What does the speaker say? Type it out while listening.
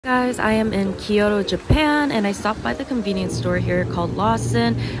Guys, I am in Kyoto, Japan, and I stopped by the convenience store here called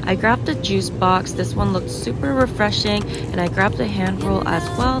Lawson. I grabbed a juice box. This one looked super refreshing, and I grabbed a hand roll as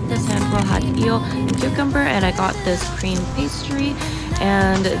well. This hand roll had eel and cucumber, and I got this cream pastry.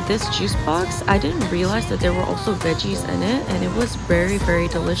 And this juice box, I didn't realize that there were also veggies in it, and it was very, very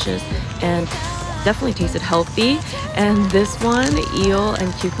delicious and definitely tasted healthy. And this one, eel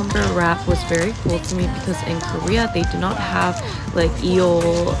and cucumber wrap, was very cool to me because in Korea they do not have like eel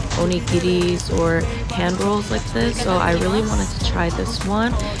onigiris or hand rolls like this, so I really wanted to try this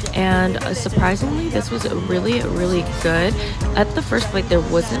one. And surprisingly, this was really good. At the first bite there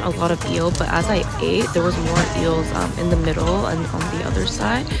wasn't a lot of eel, but as I ate there was more eels in the middle and on the other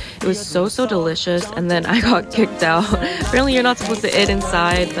side. It was so delicious, and then I got kicked out. Apparently you're not supposed to eat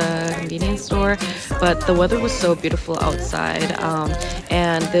inside the convenience store, but the weather was so beautiful outside,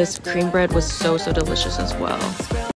 and this cream bread was so delicious as well.